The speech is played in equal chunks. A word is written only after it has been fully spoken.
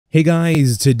Hey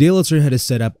guys, today let's learn how to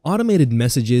set up automated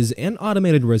messages and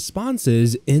automated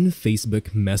responses in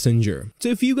Facebook Messenger. So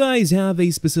if you guys have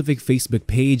a specific Facebook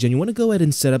page and you want to go ahead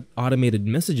and set up automated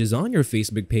messages on your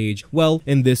Facebook page, well,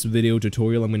 in this video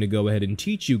tutorial, I'm going to go ahead and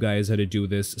teach you guys how to do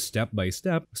this step by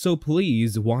step. So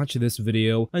please watch this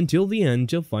video until the end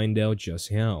to find out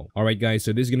just how. Alright guys,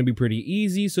 so this is going to be pretty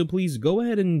easy, so please go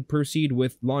ahead and proceed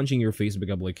with launching your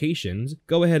Facebook applications.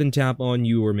 Go ahead and tap on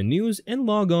your menus and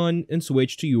log on and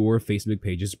switch to your Facebook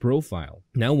page's profile.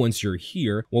 Now once you're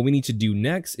here, what we need to do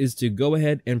next is to go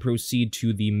ahead and proceed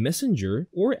to the Messenger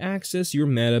or access your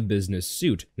Meta Business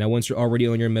Suite. Now once you're already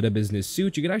on your Meta Business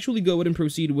Suite, you can actually go ahead and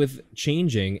proceed with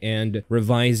changing and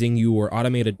revising your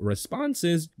automated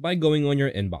responses by going on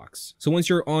your inbox. So once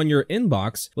you're on your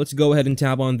inbox, let's go ahead and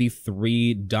tap on the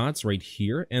three dots right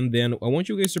here, and then I want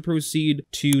you guys to proceed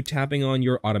to tapping on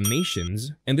your automations,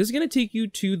 and this is going to take you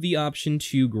to the option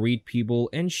to greet people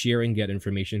and share and get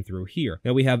information through here.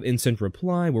 Now we have instant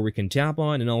reply where we can tap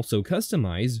on and also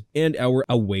customize, and our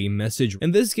away message.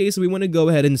 In this case, we want to go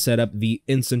ahead and set up the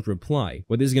instant reply.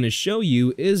 What this is going to show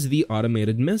you is the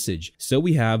automated message. So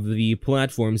we have the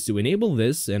platforms to enable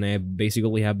this, and I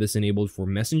basically have this enabled for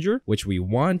Messenger, which we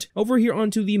want. Over here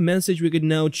onto the message, we could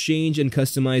now change and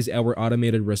customize our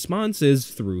automated responses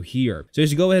through here. So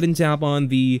just go ahead and tap on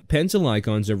the pencil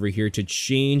icons over here to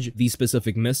change the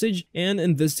specific message, and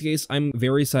in this case, I'm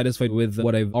very satisfied with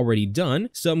what I've already done,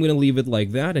 so I'm going to leave it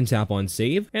like that and tap on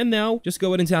save. And now just go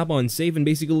ahead and tap on save, and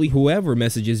basically whoever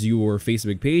messages your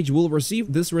Facebook page will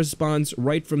receive this response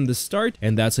right from the start,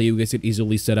 and that's how you guys could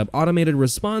easily set up automated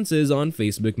responses on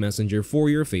Facebook Messenger for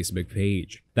your Facebook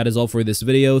page. That is all for this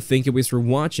video. Thank you guys for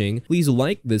watching. Please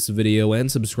like this video and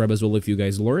subscribe as well if you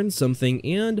guys learned something,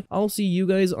 and I'll see you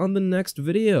guys on the next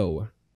video.